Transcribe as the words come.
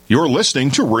You're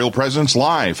listening to Real Presence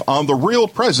Live on the Real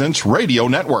Presence Radio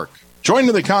Network. Join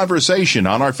in the conversation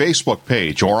on our Facebook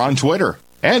page or on Twitter.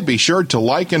 And be sure to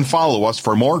like and follow us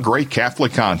for more great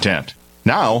Catholic content.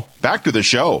 Now, back to the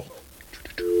show.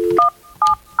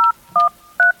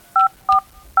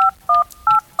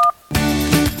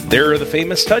 There are the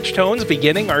famous touch tones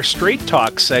beginning our Straight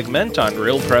Talk segment on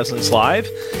Real Presence Live.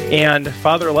 And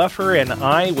Father Leffer and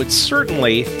I would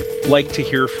certainly like to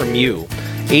hear from you.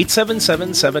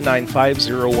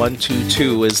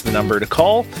 877-795-0122 is the number to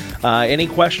call. Any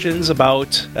questions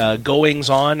about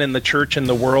goings-on in the church and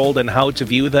the world and how to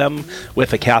view them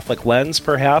with a Catholic lens,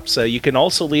 perhaps? You can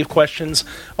also leave questions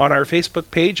on our Facebook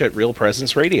page at Real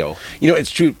Presence Radio. You know,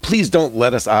 it's true. Please don't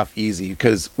let us off easy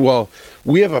because, well,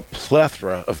 we have a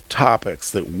plethora of topics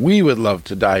that we would love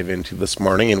to dive into this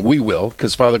morning, and we will,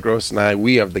 because Father Gross and I,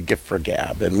 we have the gift for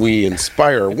gab, and we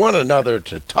inspire one another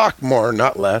to talk more,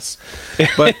 not less.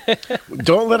 But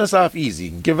don't let us off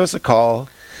easy. Give us a call.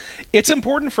 It's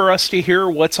important for us to hear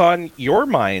what's on your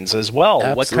minds as well.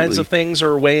 Absolutely. What kinds of things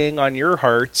are weighing on your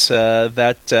hearts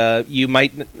that you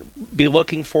might be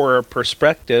looking for a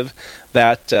perspective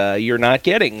that you're not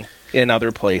getting in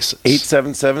other places.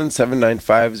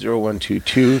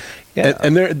 877-795-0122. Yeah.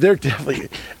 And they're definitely...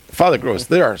 Father Gross,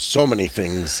 there are so many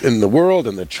things in the world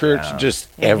and the church, just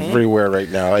everywhere right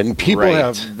now. And people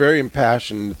have very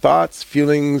impassioned thoughts,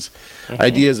 feelings,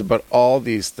 ideas about all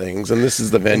these things. And this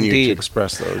is the venue to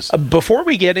express those. Before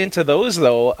we get into those,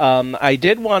 though, I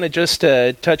did want to just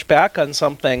touch back on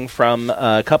something from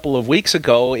a couple of weeks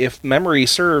ago. If memory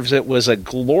serves, it was a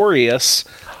glorious,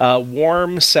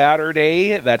 warm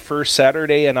Saturday, that first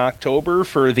Saturday in October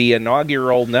for the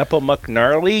inaugural Nepomuk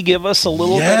Gnarly. Give us a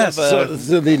little bit of a...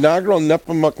 So the inaugural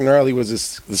Nepomuk Gnarly was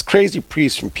this crazy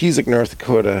priest from Pisac, North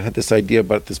Dakota, had this idea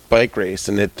about this bike race,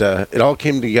 and it all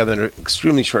came together in an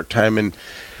extremely short time. And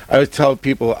I would tell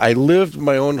people, I lived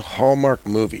my own Hallmark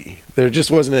movie. There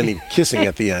just wasn't any kissing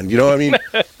at the end. You know what I mean?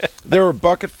 There were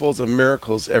bucketfuls of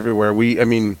miracles everywhere.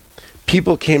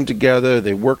 People came together,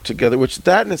 they worked together, which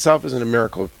that in itself isn't a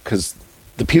miracle because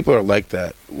the people are like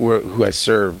that who I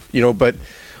serve, you know. But,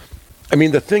 I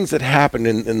mean, the things that happened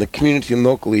in the community and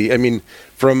locally, I mean,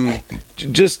 from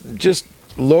just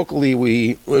locally,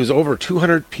 it was over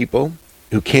 200 people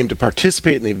who came to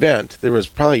participate in the event. There was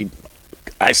probably,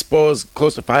 I suppose,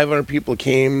 close to 500 people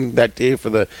came that day for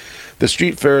the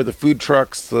street fair, the food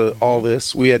trucks, all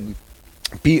this. We had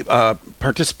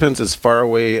participants as far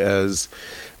away as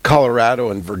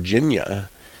Colorado and Virginia,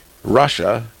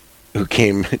 Russia, who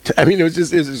came. It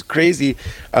was crazy.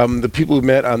 The people who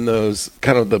met on those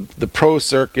kind of the pro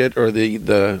circuit or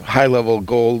the high level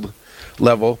gold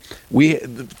level.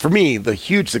 For me, the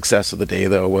huge success of the day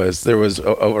though was there was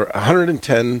over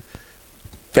 110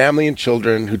 family and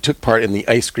children who took part in the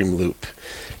ice cream loop,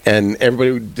 and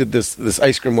everybody did this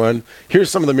ice cream one. Here's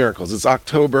some of the miracles. It's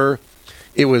October.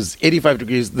 It was 85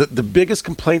 degrees. The biggest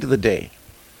complaint of the day.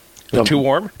 Too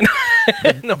warm?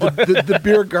 The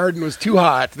beer garden was too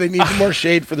hot. They needed more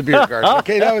shade for the beer garden.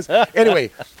 Okay,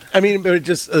 anyway. But it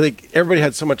just like everybody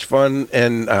had so much fun,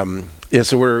 and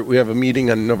so we have a meeting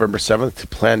on November 7th to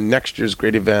plan next year's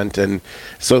great event, and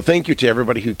so thank you to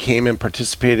everybody who came and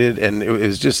participated, and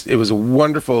it was a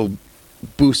wonderful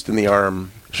boost in the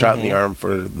arm. Shot in the arm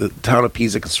for the town of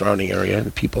Pisac and surrounding area and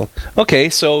the people. Okay,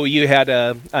 so you had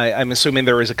I'm assuming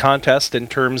there was a contest in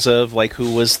terms of like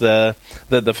who was the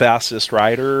fastest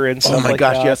rider and stuff like that. Oh my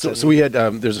gosh, yes. So we had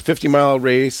there's a 50-mile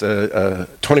race, a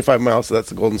 25-mile, so that's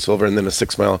the gold and silver, and then a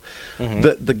 6-mile.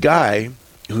 The guy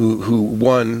who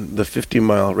won the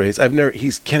 50-mile race,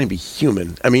 he can't even be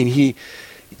human. I mean,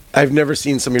 I've never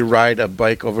seen somebody ride a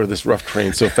bike over this rough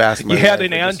terrain so fast. You had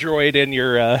an android in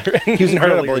your... he was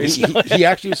incredible. He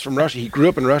actually was from Russia. He grew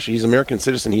up in Russia. He's an American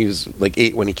citizen. He was like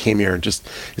 8 when he came here. His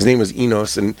name was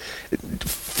Enos. And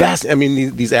fast. I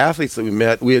mean, these athletes that we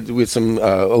met, we had some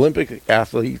Olympic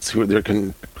athletes who were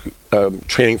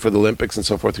training for the Olympics and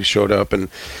so forth who showed up. And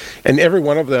every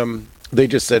one of them, they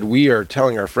just said, we are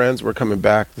telling our friends we're coming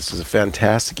back. This is a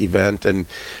fantastic event. And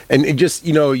it just,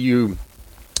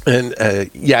 And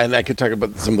I could talk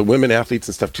about some of the women athletes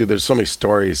and stuff too. There's so many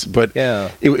stories, but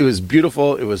it was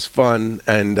beautiful. It was fun,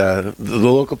 and the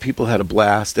local people had a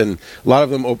blast. And a lot of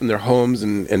them opened their homes,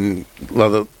 and a lot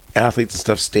of the athletes and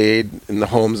stuff stayed in the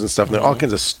homes and stuff. And there are all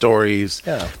kinds of stories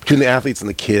between the athletes and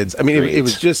the kids. I mean, it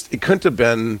was just, it couldn't have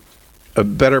been a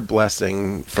better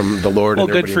blessing from the Lord. Well,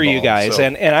 and good for you guys, so.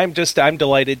 and I'm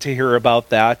delighted to hear about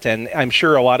that, and I'm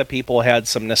sure a lot of people had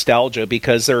some nostalgia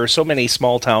because there are so many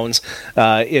small towns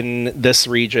in this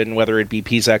region, whether it be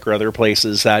Pisac or other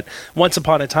places, that once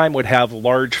upon a time would have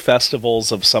large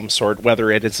festivals of some sort,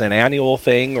 whether it is an annual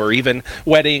thing or even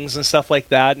weddings and stuff like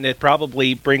that, and it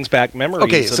probably brings back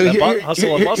memories of the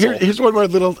hustle and bustle. Here's one more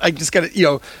little, I just got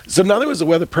to, so now there was the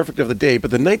weather perfect of the day,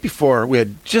 but the night before we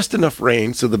had just enough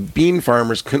rain so the bean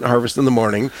farmers couldn't harvest in the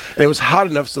morning, and it was hot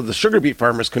enough so the sugar beet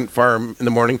farmers couldn't farm in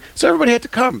the morning, so everybody had to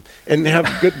come and have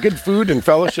good food and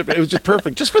fellowship. It was just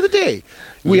perfect, just for the day.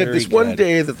 We had this one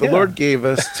day that the Lord gave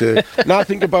us to not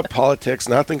think about politics,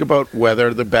 not think about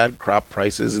weather, the bad crop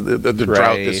prices, the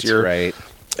drought this year. Right.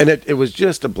 And it was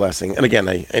just a blessing. And again,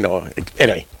 I know.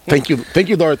 Anyway, thank you,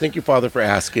 Lord. Thank you, Father, for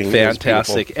asking.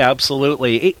 Fantastic.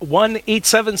 Absolutely.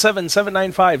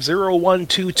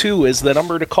 1-877-795-0122 is the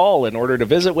number to call in order to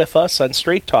visit with us on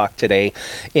Straight Talk today.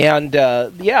 And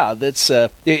that's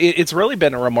it's really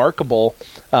been a remarkable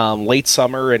late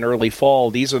summer and early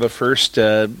fall. These are the first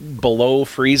below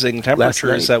freezing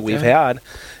temperatures that we've had.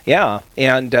 Yeah,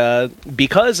 and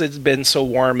because it's been so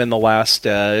warm in the last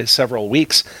several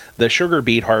weeks, the sugar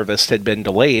beet harvest had been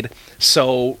delayed.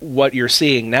 So what you're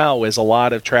seeing now is a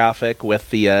lot of traffic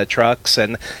with the trucks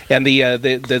and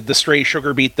the stray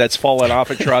sugar beet that's fallen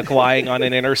off a truck lying on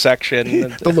an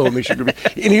intersection. The lonely sugar beet.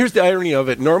 And here's the irony of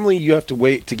it. Normally you have to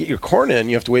wait to get your corn in.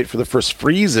 You have to wait for the first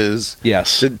freezes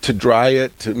to dry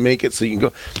it, to make it so you can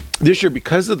go. This year,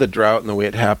 because of the drought and the way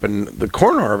it happened, the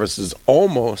corn harvest is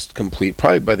almost complete.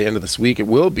 Probably by the end of this week it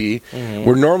will be,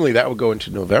 where normally that would go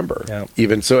into November.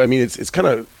 Even so, I mean, it's kind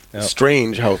of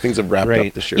strange how things have wrapped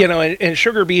up this year. And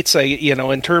sugar beets,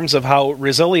 in terms of how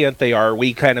resilient they are,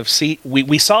 we kind of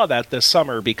we saw that this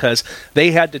summer because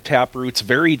they had to tap roots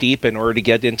very deep in order to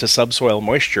get into subsoil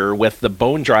moisture with the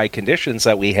bone dry conditions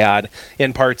that we had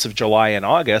in parts of July and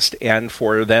August, and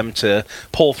for them to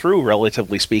pull through,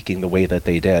 relatively speaking, the way that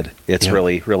they did. It's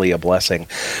really, really a blessing.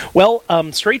 Well,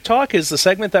 Straight Talk is the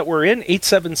segment that we're in,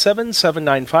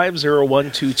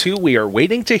 877-795-0122. We are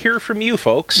waiting to hear from you,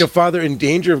 folks. Father, in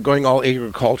danger of going all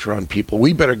agriculture on people,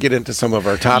 we better get into some of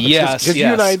our topics. Because you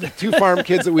and I, the two farm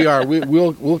kids that we are,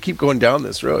 we'll keep going down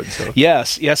this road. So.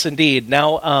 Yes, indeed.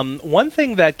 Now, one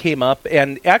thing that came up,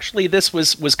 and actually this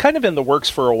was kind of in the works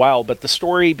for a while, but the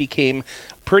story became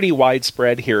pretty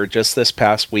widespread here just this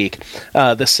past week.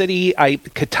 The city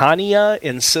Catania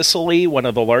in Sicily, one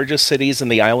of the largest cities in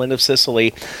the island of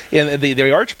Sicily,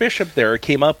 the archbishop there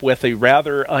came up with a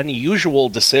rather unusual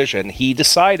decision. He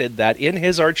decided that in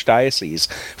his archdiocese,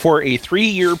 for a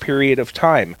 3-year period of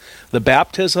time, the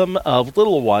baptism of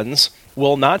little ones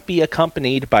will not be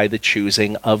accompanied by the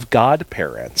choosing of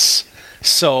godparents.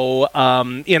 So,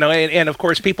 and of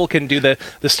course, people can do the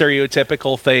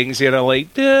stereotypical things, like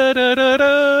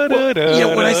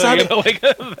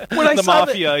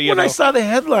when I saw the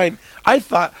headline, I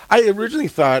originally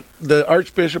thought the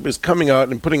Archbishop is coming out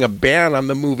and putting a ban on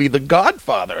the movie The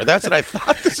Godfather. That's what I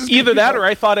thought. This is either that, or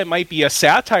I thought it might be a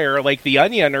satire like The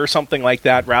Onion or something like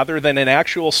that, rather than an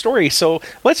actual story. So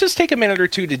let's just take a minute or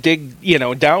two to dig,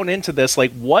 down into this,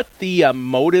 like what the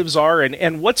motives are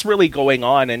and what's really going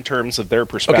on in terms of their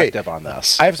perspective on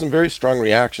this. I have some very strong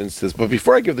reactions to this, but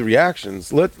before I give the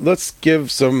reactions, let's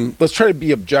try to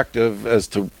be objective as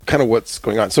to kind of what's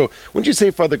going on. So, wouldn't you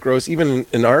say, Father Gross, even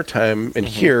in our time and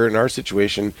here in our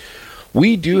situation,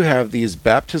 we do have these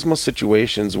baptismal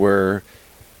situations where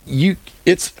you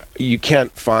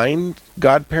can't find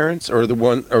godparents, or the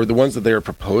ones that they are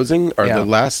proposing are the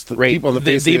last people on the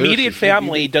face of the immediate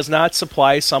family does not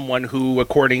supply someone who,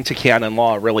 according to canon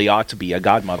law, really ought to be a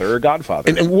godmother or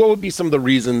godfather. And what would be some of the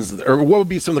reasons, or what would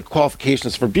be some of the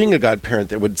qualifications for being a godparent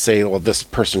that would say, well, this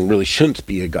person really shouldn't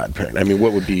be a godparent? I mean,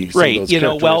 what would be some of those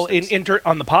characteristics?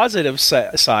 On the positive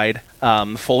side,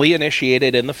 fully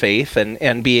initiated in the faith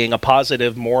and being a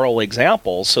positive moral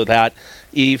example, so that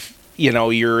if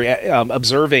you're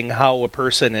observing how a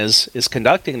person is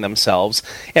conducting themselves,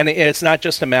 and it's not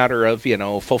just a matter of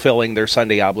fulfilling their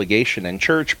Sunday obligation in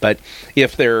church, but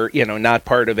if they're not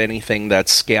part of anything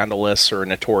that's scandalous or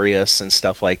notorious and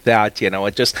stuff like that.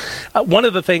 It just one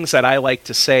of the things that I like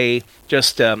to say,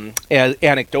 just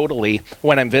anecdotally,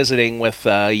 when I'm visiting with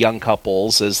young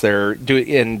couples as they're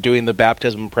doing the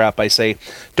baptism prep, I say,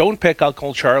 don't pick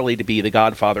Uncle Charlie to be the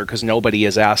godfather because nobody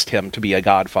has asked him to be a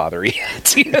godfather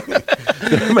yet.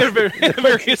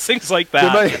 Various things like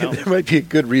that. There might be a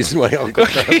good reason why Uncle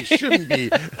Charlie shouldn't be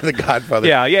the godfather.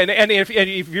 Yeah, and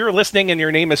if you're listening and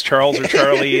your name is Charles or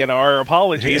Charlie, our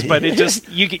apologies, but it just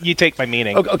you take my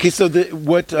meaning. Okay, so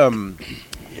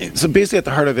So basically at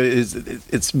the heart of it is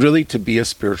it's really to be a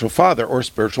spiritual father or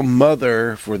spiritual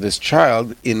mother for this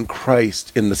child in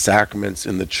Christ, in the sacraments,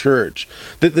 in the church.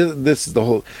 This is the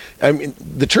whole... I mean,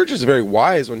 the church is very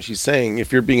wise when she's saying,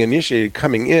 if you're being initiated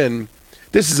coming in,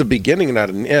 this is a beginning, not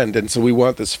an end. And so we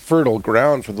want this fertile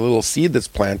ground for the little seed that's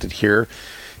planted here.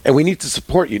 And we need to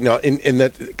support you now in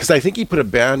that, because I think he put a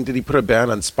ban. Did he put a ban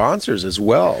on sponsors as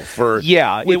well?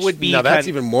 It would be now that's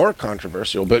even more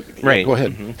controversial. But right. Go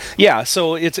ahead. Mm-hmm. Yeah,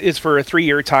 so it's for a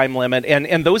 3-year time limit,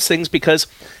 and those things, because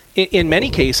in many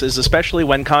cases, especially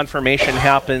when confirmation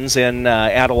happens in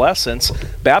adolescence,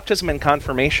 baptism and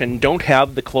confirmation don't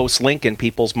have the close link in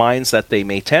people's minds that they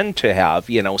may tend to have.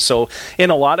 So in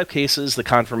a lot of cases, the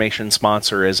confirmation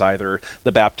sponsor is either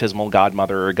the baptismal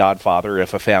godmother or godfather,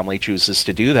 if a family chooses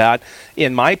to do that.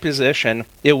 In my position,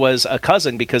 it was a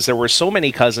cousin, because there were so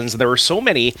many cousins, there were so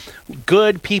many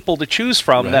good people to choose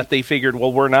from, that they figured,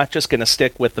 well, we're not just going to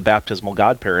stick with the baptismal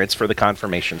godparents for the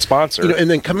confirmation sponsor. And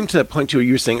then coming to that point too,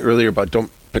 you were saying earlier about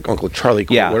don't pick Uncle Charlie,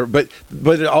 but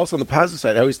also on the positive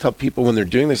side, I always tell people when they're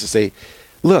doing this to say,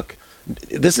 look,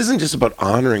 this isn't just about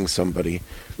honoring somebody.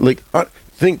 Like,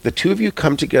 think the two of you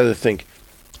come together, think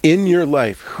in your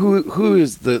life, who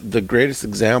is the greatest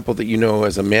example that you know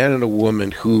as a man and a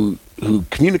woman who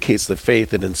communicates the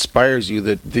faith that inspires you,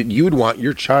 that you would want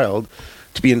your child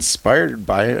to be inspired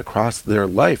by across their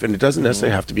life. And it doesn't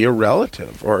necessarily have to be a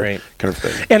relative or kind of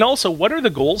thing. And also, what are the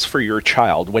goals for your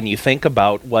child when you think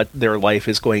about what their life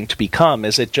is going to become?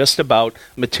 Is it just about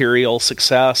material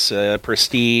success,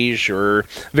 prestige, or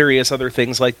various other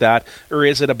things like that? Or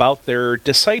is it about their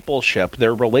discipleship,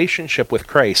 their relationship with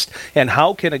Christ? And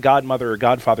how can a godmother or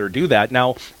godfather do that?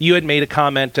 Now, you had made a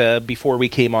comment before we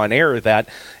came on air that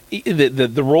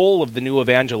the role of the new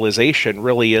evangelization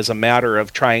really is a matter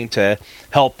of trying to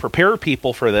help prepare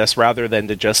people for this rather than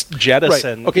to just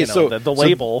jettison the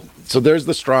label. So there's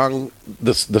the strong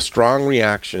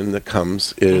reaction that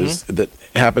comes is that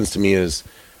happens to me is,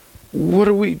 what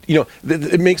are we,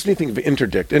 it makes me think of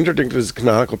interdict. Interdict is a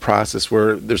canonical process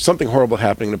where there's something horrible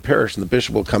happening in a parish and the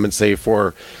bishop will come and say,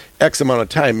 for X amount of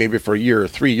time, maybe for a year or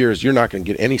 3 years, you're not going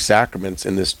to get any sacraments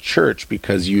in this church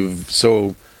because you've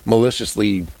so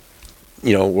maliciously,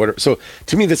 So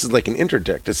to me, this is like an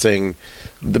interdict. It's saying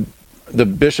the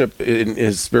bishop in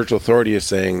his spiritual authority is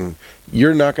saying,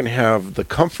 you're not going to have the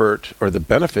comfort or the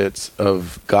benefits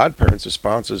of godparents or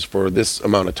sponsors for this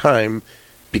amount of time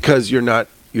because you're not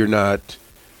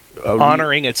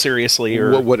honoring it seriously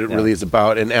or what it really is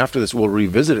about. And after this, we'll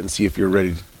revisit it and see if you're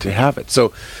ready to have it.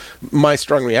 So my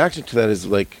strong reaction to that is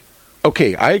like,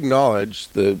 okay, I acknowledge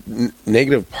the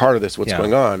negative part of this, what's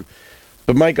going on.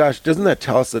 But my gosh, doesn't that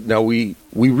tell us that now we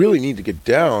really need to get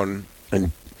down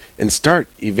and start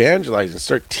evangelizing,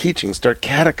 start teaching, start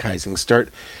catechizing,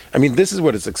 this is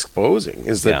what it's exposing,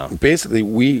 is that basically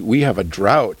we have a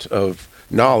drought of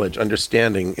knowledge,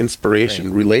 understanding,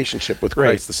 inspiration, relationship with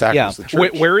Christ, the sacraments of the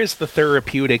church. Where is the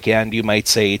therapeutic end, you might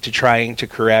say, to trying to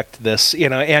correct this?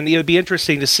 And it would be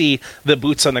interesting to see the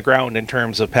boots on the ground in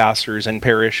terms of pastors and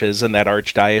parishes in that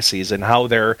archdiocese and how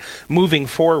they're moving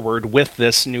forward with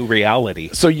this new reality.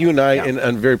 So you and I, in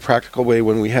a very practical way,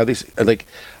 when we have these,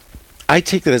 I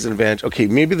take that as an advantage. Okay,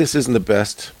 maybe this isn't the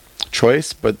best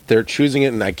choice, but they're choosing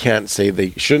it, and I can't say they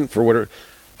shouldn't for whatever.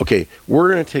 Okay,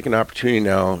 we're going to take an opportunity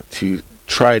now to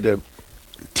try to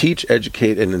teach,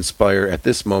 educate, and inspire at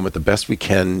this moment the best we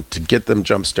can to get them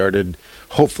jump-started,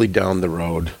 hopefully down the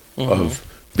road of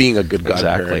being a good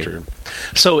godparent.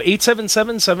 So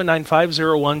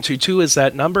 877-795-0122 is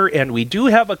that number, and we do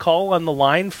have a call on the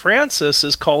line. Francis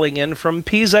is calling in from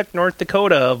Pezek, North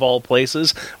Dakota, of all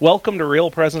places. Welcome to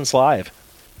Real Presence Live.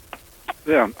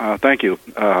 Yeah, thank you.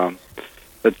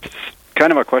 It's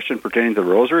kind of a question pertaining to the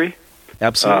Rosary.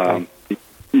 Absolutely.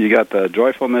 You got the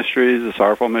joyful mysteries, the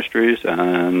sorrowful mysteries,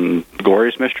 and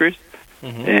glorious mysteries.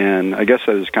 And I guess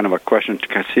that is kind of a question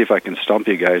to see if I can stump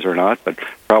you guys or not, but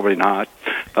probably not.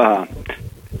 The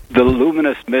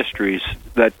luminous mysteries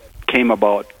that came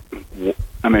about,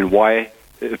 why?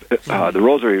 The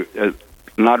Rosary is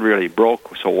not really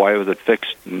broke, so why was it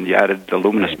fixed and you added the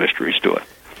luminous mysteries to it?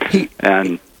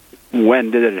 And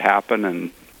when did it happen?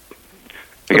 And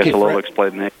I guess a little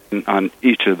explanation on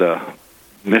each of the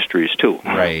mysteries too.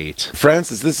 Right.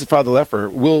 Francis, this is Father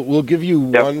Leffer. We'll give you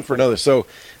one for another. So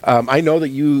I know that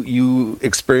you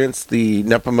experienced the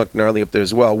Nepomuk Gnarly up there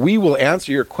as well. We will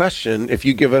answer your question if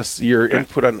you give us your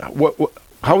input on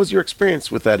how was your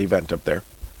experience with that event up there?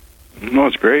 No,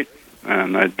 it's great.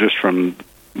 And just from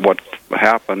what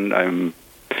happened, I'm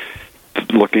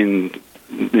looking,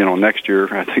 next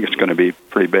year, I think it's going to be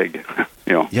pretty big.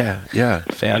 Yeah.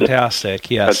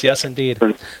 Fantastic. Yes, indeed.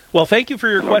 Well, thank you for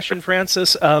your question,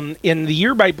 Francis. In the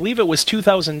year, I believe it was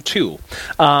 2002,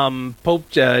 Pope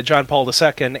John Paul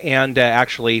II, and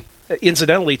actually,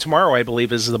 incidentally, tomorrow, I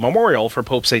believe, is the memorial for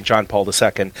Pope St. John Paul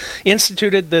II,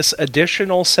 instituted this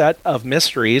additional set of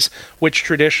mysteries, which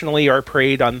traditionally are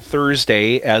prayed on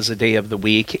Thursday as a day of the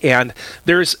week. And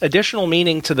there's additional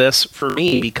meaning to this for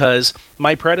me because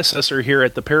my predecessor here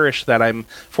at the parish that I'm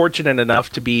fortunate enough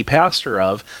to be pastor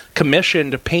of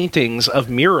commissioned paintings of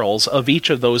murals of each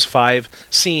of those 5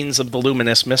 scenes of the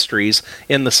luminous mysteries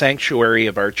in the sanctuary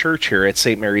of our church here at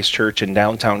St. Mary's Church in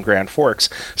downtown Grand Forks.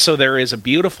 So there is a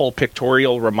beautiful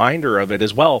pictorial reminder of it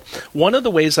as well. One of the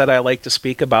ways that I like to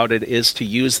speak about it is to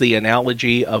use the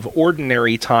analogy of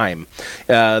ordinary time.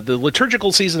 The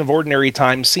liturgical season of ordinary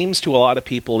time seems to a lot of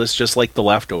people is just like the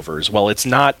leftovers. Well, it's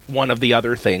not one of the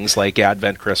other things like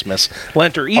Advent, Christmas,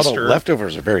 Lent, or Easter. Although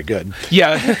leftovers are very good.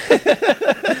 Yeah.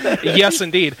 Yes,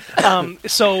 indeed.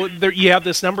 So there, you have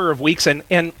this number of weeks,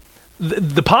 and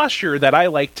the posture that I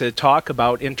like to talk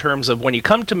about in terms of when you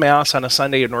come to Mass on a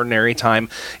Sunday in ordinary time,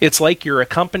 it's like you're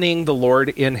accompanying the Lord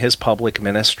in his public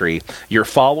ministry. You're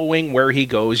following where he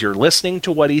goes. You're listening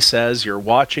to what he says. You're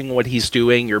watching what he's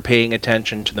doing. You're paying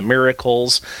attention to the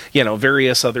miracles,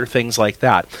 various other things like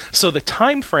that. So the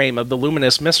time frame of the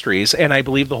luminous mysteries, and I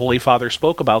believe the Holy Father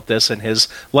spoke about this in his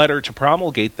letter to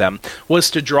promulgate them,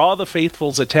 was to draw the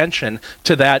faithful's attention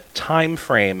to that time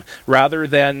frame rather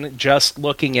than just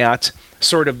looking at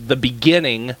sort of the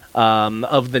beginning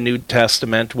of the New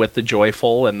Testament with the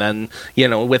joyful and then,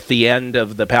 with the end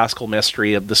of the Paschal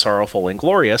mystery of the sorrowful and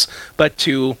glorious, but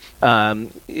to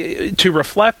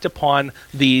reflect upon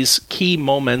these key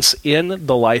moments in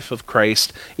the life of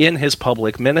Christ in his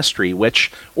public ministry,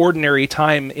 which ordinary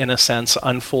time, in a sense,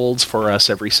 unfolds for us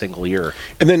every single year.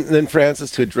 And then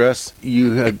Francis, to address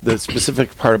you had the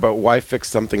specific part about why fix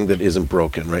something that isn't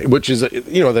broken, right? Which is,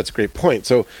 that's a great point.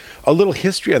 So a little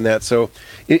history on that. So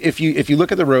if you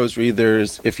look at the rosary,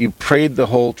 if you prayed the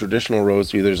whole traditional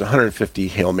rosary, there's 150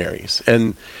 Hail Marys.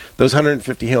 And those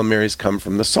 150 Hail Marys come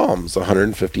from the Psalms,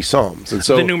 150 Psalms. And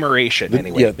so the numeration,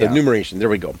 anyway. Yeah, the numeration. There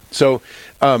we go. So,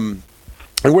 and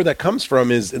where that comes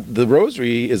from is the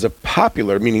rosary is a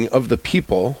popular, meaning of the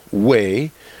people,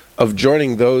 way of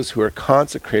joining those who are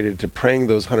consecrated to praying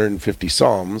those 150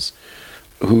 Psalms,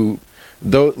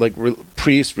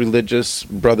 priests, religious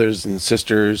brothers and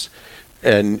sisters,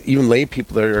 and even lay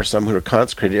people. There are some who are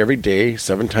consecrated every day,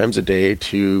 7 times a day,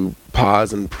 to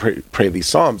pause and pray these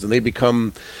Psalms. And they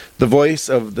become the voice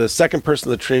of the second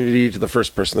person of the Trinity to the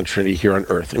first person of the Trinity here on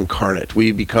earth, incarnate.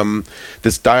 We become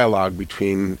this dialogue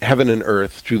between heaven and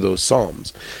earth through those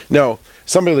Psalms. Now,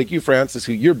 somebody like you, Francis,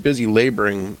 who you're busy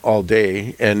laboring all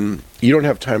day, and you don't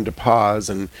have time to pause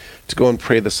and to go and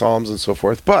pray the Psalms and so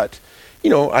forth, but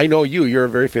I know you're a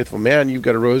very faithful man. You've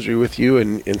got a rosary with you,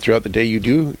 and throughout the day you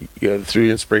do, through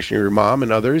the inspiration of your mom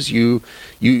and others, you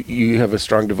have a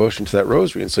strong devotion to that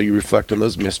rosary, and so you reflect on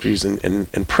those mysteries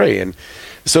and pray. And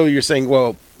so you're saying,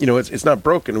 well, it's not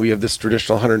broken. We have this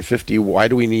traditional 150. Why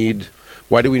do we need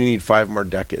 5 more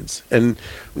decades? And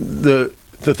the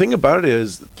thing about it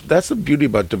is, that's the beauty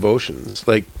about devotions.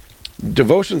 Like,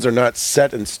 devotions are not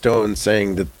set in stone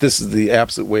saying that this is the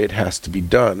absolute way it has to be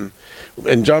done.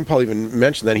 And John Paul even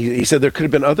mentioned that. He said there could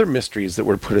have been other mysteries that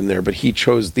were put in there, but he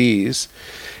chose these.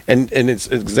 And it's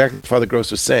exactly what Father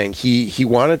Gross was saying. He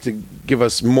wanted to give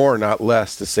us more, not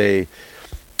less, to say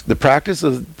the practice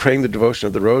of praying the devotion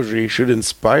of the Rosary should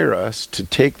inspire us to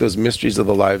take those mysteries of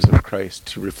the lives of Christ,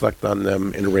 to reflect on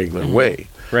them in a regular way.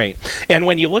 Right. And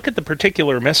when you look at the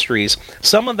particular mysteries,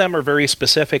 some of them are very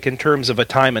specific in terms of a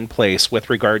time and place with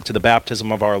regard to the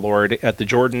baptism of our Lord at the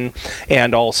Jordan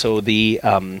and also the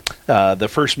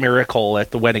first miracle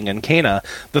at the wedding in Cana.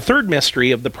 The third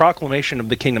mystery of the proclamation of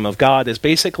the kingdom of God is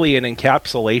basically an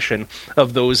encapsulation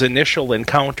of those initial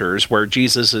encounters where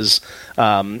Jesus is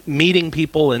meeting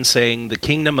people and saying the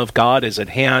kingdom of God is at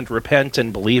hand, repent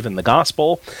and believe in the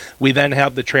gospel. We then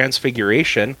have the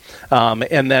transfiguration,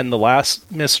 and then the last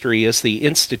mystery is the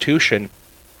institution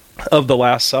of the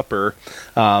Last Supper,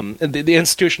 the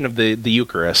institution of the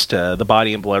Eucharist, the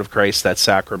body and blood of Christ that's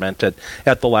sacramented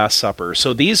at the Last Supper.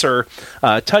 So these are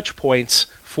touch points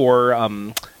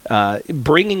for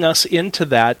bringing us into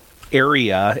that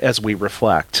area as we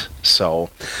reflect. So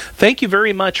thank you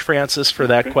very much, Francis, for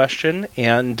that question,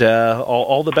 and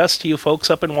all the best to you folks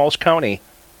up in Walsh County.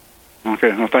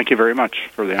 Okay, well, thank you very much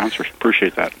for the answers.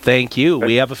 Appreciate that. Thank you.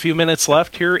 We have a few minutes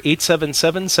left here,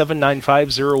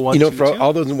 877-795-0122. For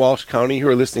all those in Walsh County who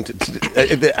are listening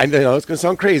to I know it's going to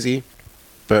sound crazy,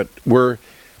 but we're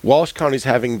Walsh County's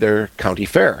having their county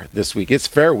fair this week. It's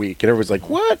Fair Week, and everyone's like,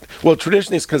 what? Well,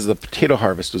 traditionally it's because the potato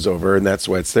harvest was over, and that's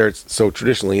why it's there. So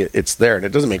traditionally it's there, and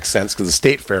it doesn't make sense because the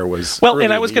state fair was well,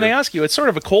 and I was going to ask you, it's sort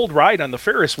of a cold ride on the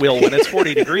Ferris wheel when it's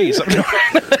 40 degrees.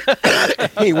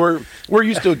 Hey, we're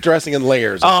used to dressing in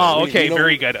layers. Oh, okay,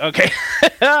 very good. Okay.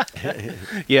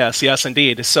 Yes,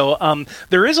 indeed. So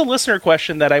there is a listener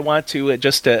question that I want to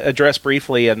just address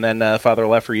briefly, and then Father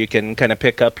Leffer, you can kind of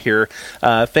pick up here.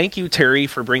 Thank you, Terry,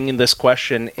 for bringing this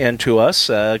question into us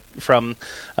from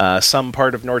some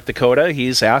part of North Dakota.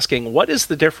 He's asking, what is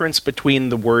the difference between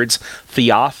the words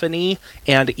theophany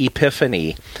and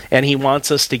epiphany? And he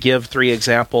wants us to give 3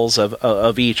 examples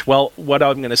of each. Well, what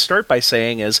I'm going to start by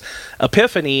saying is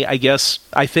epiphany, I guess,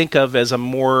 I think of as a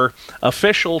more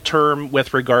official term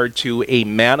with regard to a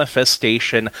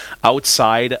manifestation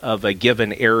outside of a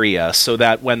given area, so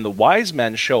that when the wise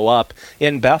men show up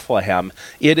in Bethlehem,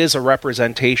 it is a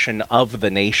representation of the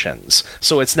nations.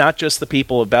 So it's not just the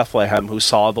people of Bethlehem who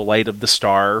saw the light of the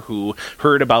star, who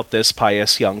heard about this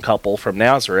pious young couple from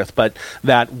Nazareth, but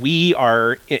that we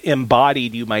are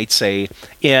embodied, you might say,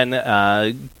 in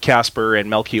Caspar and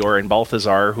Melchior and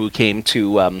Balthazar, who came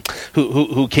to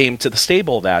who came to the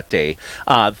stable that day.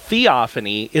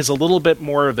 Theophany is a little bit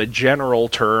more of a general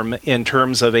term in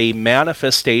terms of a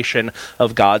manifestation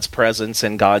of God's presence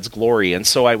and God's glory. And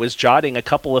so I was jotting a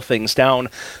couple of things down.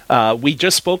 We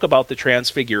just spoke about the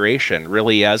Transfiguration,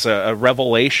 really as a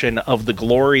revelation of the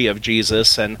glory of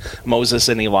Jesus, and Moses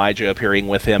and Elijah appearing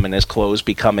with him and his clothes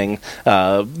becoming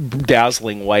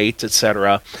dazzling white,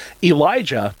 etc.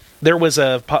 Elijah, there was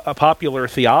a popular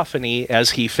theophany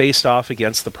as he faced off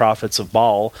against the prophets of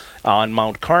Baal on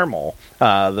Mount Carmel,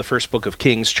 the first book of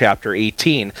Kings, chapter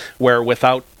 18, where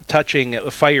without touching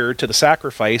fire to the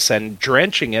sacrifice and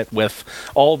drenching it with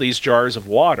all these jars of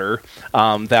water,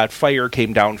 that fire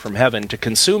came down from heaven to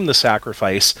consume the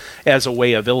sacrifice as a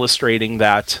way of illustrating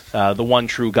that the one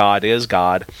true God is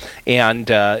God. And,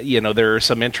 there are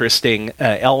some interesting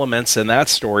elements in that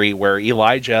story where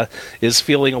Elijah is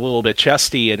feeling a little bit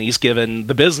chesty, and he's given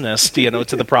the business, to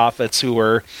the prophets who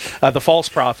were, the false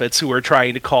prophets who were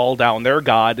trying to call down their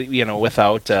God,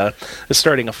 without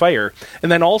starting a fire. And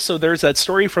then also there's that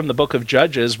story from the book of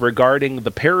Judges regarding the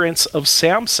parents of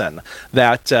Samson,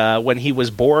 that when he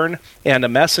was born and a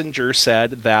messenger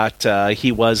said that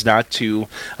he was not to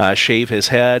shave his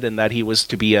head, and that he was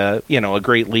to be a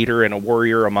great leader and a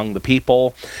warrior among the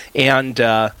people. And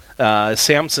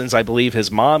Samson's, I believe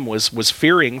his mom was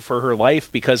fearing for her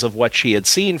life because of what she had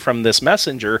seen from this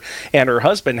messenger, and her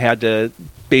husband had to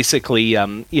basically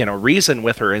reason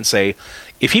with her and say,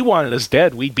 if he wanted us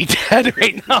dead, we'd be dead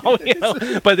right now.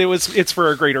 But it's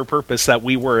for a greater purpose that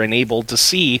we were enabled to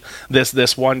see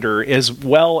this wonder as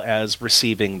well as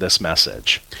receiving this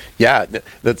message. Yeah,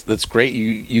 that's great.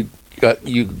 You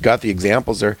got the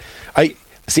examples there.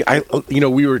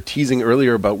 We were teasing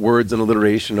earlier about words and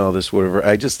alliteration, all this, whatever.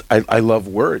 I love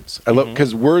words. I love,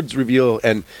 because words reveal,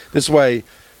 and this is why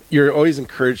you're always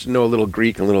encouraged to know a little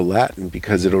Greek and a little Latin,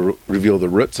 because it'll reveal the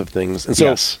roots of things. And so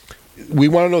yes. We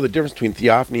want to know the difference between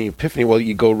theophany and epiphany. Well,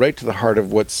 you go right to the heart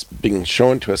of what's being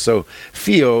shown to us. So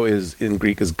theo is in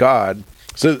Greek is God.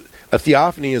 So a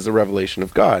theophany is a revelation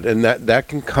of God, and that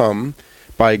can come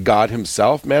by God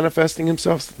himself manifesting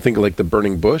himself. Think of like the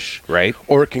burning bush. Right.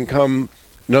 Or it can come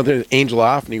another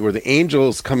angelophany, where the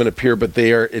angels come and appear, but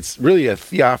it's really a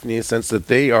theophany in the sense that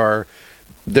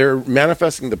they're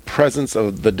manifesting the presence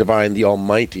of the divine, the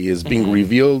Almighty, is being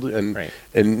revealed and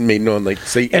made known. Like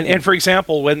say, and for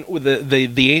example, when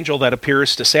the angel that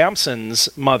appears to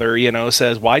Samson's mother,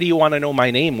 says, "Why do you want to know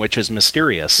my name, which is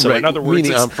mysterious?" So in other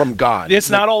words, I'm from God. It's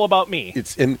not all about me.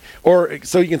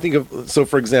 So you can think of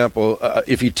for example,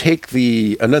 if you take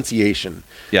the Annunciation.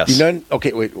 Yes.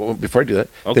 Before I do that,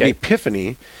 then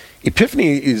Epiphany.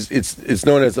 Epiphany is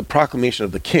known as the proclamation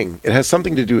of the king. It has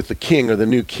something to do with the king, or the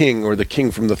new king, or the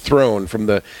king from the throne.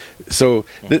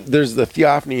 There's the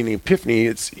theophany and the epiphany.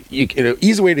 It's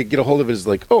easy way to get a hold of it is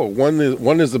like, one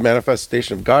is the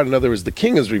manifestation of God, another is the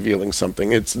king is revealing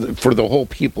something. It's for the whole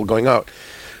people going out.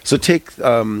 So take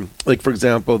for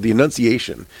example, the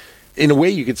Annunciation. In a way,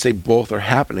 you could say both are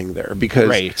happening there,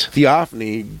 because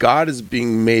theophany, God is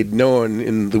being made known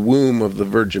in the womb of the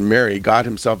Virgin Mary. God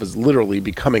himself is literally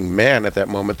becoming man at that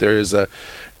moment. There's a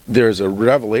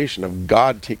revelation of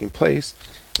God taking place,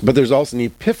 but there's also an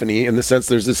epiphany in the sense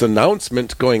there's this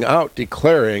announcement going out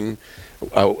declaring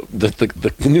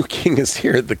the new king is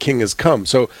here, the king has come.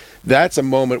 So that's a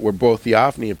moment where both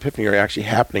theophany and epiphany are actually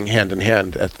happening hand in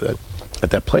hand at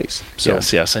that place. So.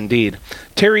 Yes, indeed.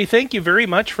 Terry, thank you very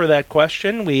much for that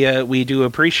question. We do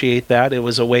appreciate that. It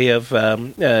was a way of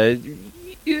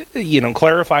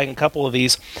clarifying a couple of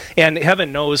these. And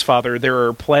heaven knows, Father, there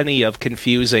are plenty of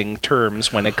confusing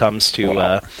terms when it comes to...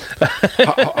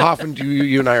 How often do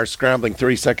you and I are scrambling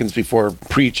 30 seconds before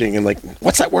preaching and like,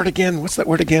 what's that word again? What's that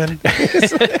word again?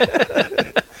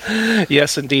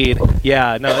 Yes, indeed.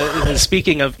 Yeah. No.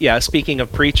 Speaking of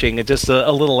preaching, just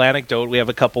a little anecdote. We have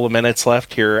a couple of minutes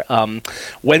left here.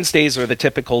 Wednesdays are the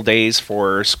typical days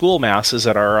for school masses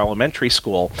at our elementary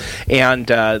school, and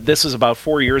this is about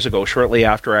 4 years ago. Shortly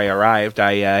after I arrived,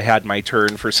 I had my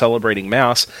turn for celebrating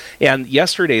Mass, and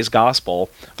yesterday's gospel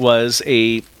was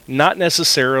not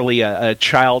necessarily a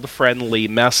child-friendly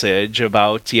message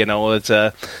about, it's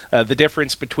the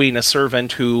difference between a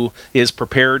servant who is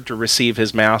prepared to receive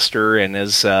his master and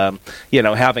is,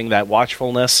 having that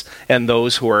watchfulness, and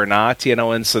those who are not,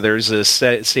 and so there's a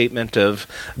statement of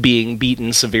being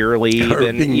beaten severely,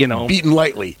 and beaten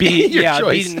lightly.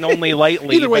 Beaten only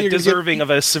lightly, either way, but deserving of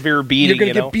a severe beating.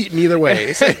 You're going to get beaten either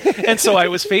way. And so I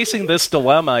was facing this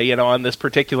dilemma, on this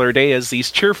particular day, as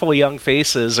these cheerful young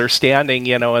faces are standing,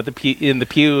 in the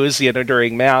pews,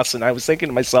 during Mass, and I was thinking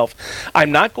to myself,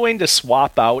 I'm not going to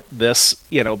swap out this,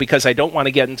 because I don't want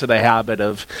to get into the habit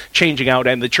of changing out.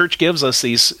 And the church gives us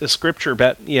these scripture,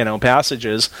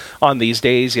 passages on these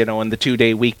days, in the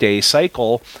 2-day weekday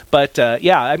cycle. But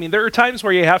there are times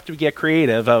where you have to get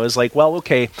creative. I was like, well,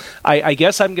 okay, I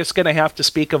guess I'm just going to have to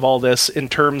speak of all this in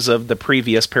terms of the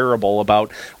previous parable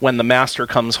about when the master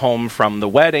comes home from the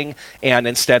wedding, and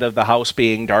instead of the house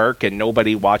being dark and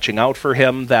nobody watching out for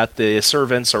him, that the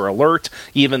servants are alert,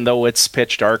 even though it's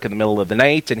pitch dark in the middle of the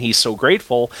night, and he's so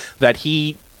grateful that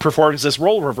he performs this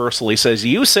role reversal. He says,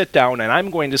 "You sit down, and I'm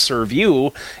going to serve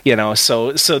you."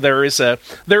 So there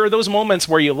are those moments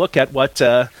where you look at what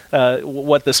the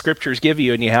scriptures give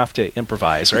you, and you have to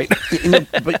improvise, right?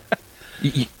 But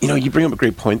you bring up a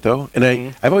great point, though, and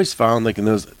I've always found, like,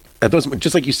 at those,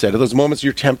 just like you said, at those moments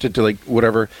you're tempted to, like,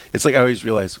 whatever. It's like I always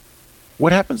realize,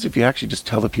 what happens if you actually just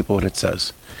tell the people what it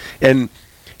says? And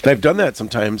I've done that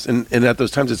sometimes, and at those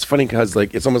times it's funny because,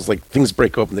 like, it's almost like things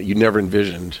break open that you never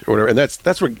envisioned or whatever. And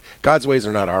that's where God's ways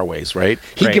are not our ways, right?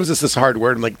 He gives us this hard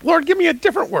word, and like, Lord, give me a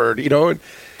different word,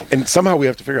 and somehow we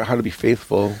have to figure out how to be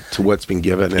faithful to what's been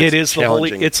given. It's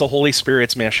the Holy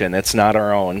Spirit's mission. It's not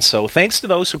our own. So thanks to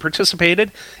those who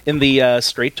participated in the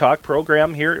Straight Talk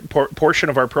program here, portion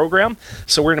of our program.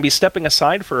 So we're going to be stepping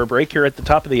aside for a break here at the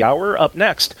top of the hour. Up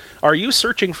next, are you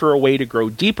searching for a way to grow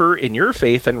deeper in your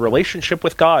faith and relationship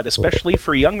with God, especially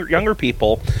for younger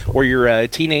people or your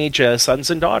teenage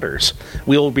sons and daughters?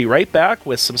 We'll be right back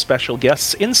with some special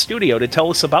guests in studio to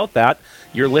tell us about that.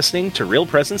 You're listening to Real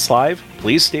Presence Live.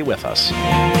 Please stay with us.